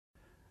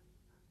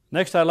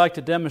Next, I'd like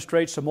to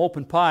demonstrate some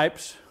open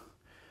pipes.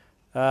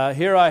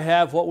 Here I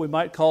have what we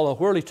might call a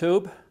Whirly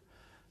tube,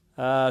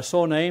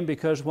 so named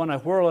because when I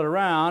whirl it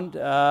around,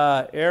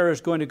 air is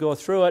going to go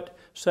through it,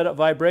 set up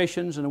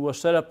vibrations, and it will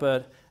set up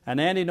an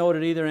antinode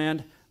at either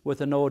end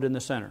with a node in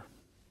the center.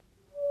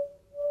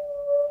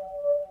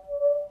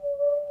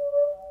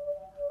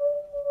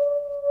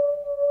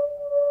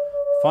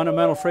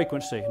 Fundamental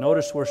frequency.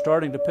 Notice we're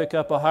starting to pick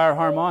up a higher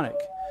harmonic.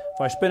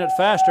 If I spin it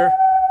faster,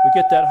 we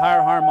get that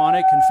higher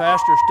harmonic, and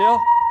faster still,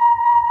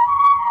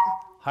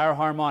 higher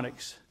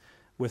harmonics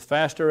with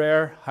faster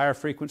air, higher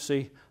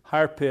frequency,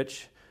 higher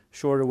pitch,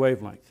 shorter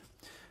wavelength.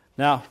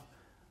 Now,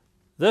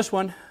 this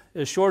one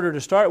is shorter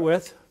to start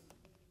with,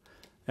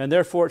 and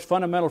therefore its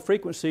fundamental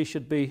frequency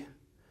should be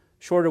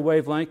shorter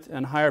wavelength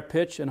and higher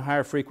pitch and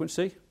higher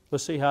frequency.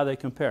 Let's see how they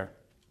compare.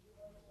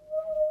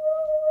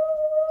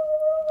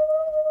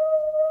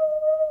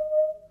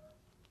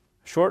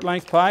 Short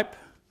length pipe,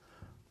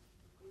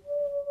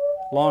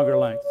 longer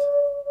length.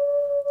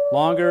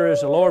 Longer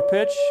is a lower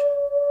pitch,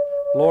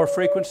 lower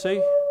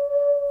frequency,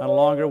 and a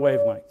longer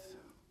wavelength.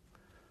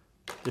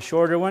 The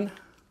shorter one,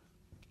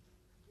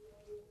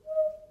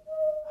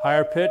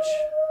 higher pitch,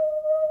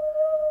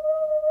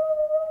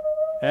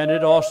 and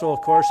it also, of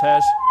course,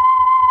 has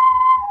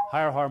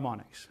higher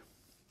harmonics.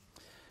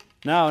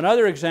 Now,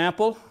 another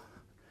example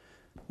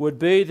would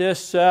be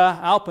this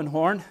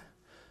alpenhorn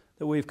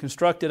that we've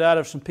constructed out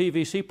of some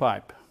PVC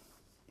pipe.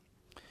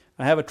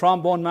 I have a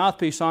trombone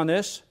mouthpiece on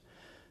this,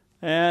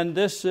 and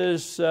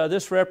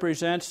this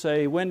represents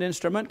a wind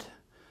instrument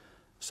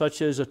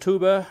such as a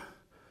tuba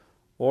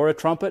or a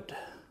trumpet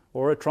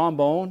or a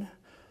trombone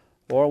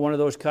or one of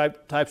those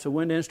types of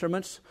wind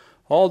instruments,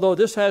 although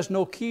this has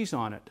no keys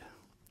on it,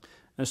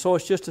 and so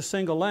it's just a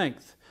single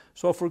length.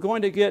 So if we're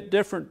going to get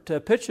different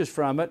pitches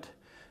from it,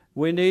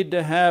 we need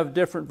to have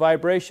different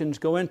vibrations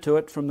go into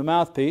it from the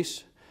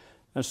mouthpiece,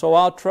 and so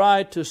I'll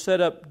try to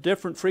set up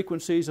different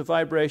frequencies of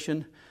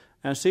vibration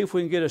and see if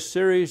we can get a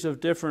series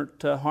of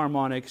different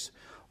harmonics,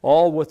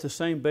 all with the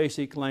same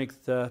basic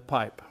length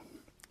pipe.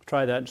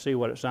 Try that and see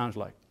what it sounds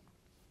like.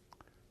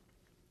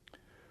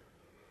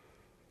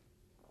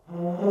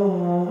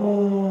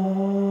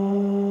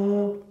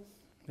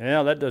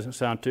 Yeah, that doesn't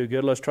sound too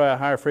good. Let's try a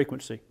higher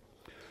frequency.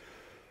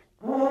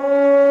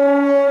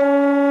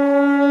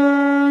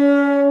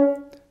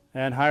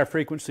 And higher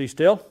frequency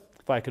still,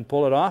 if I can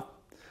pull it off.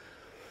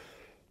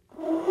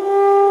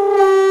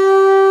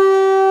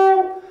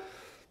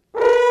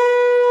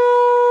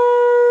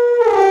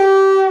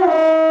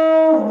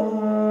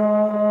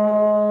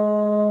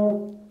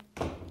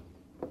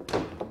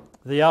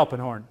 The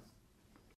alpenhorn.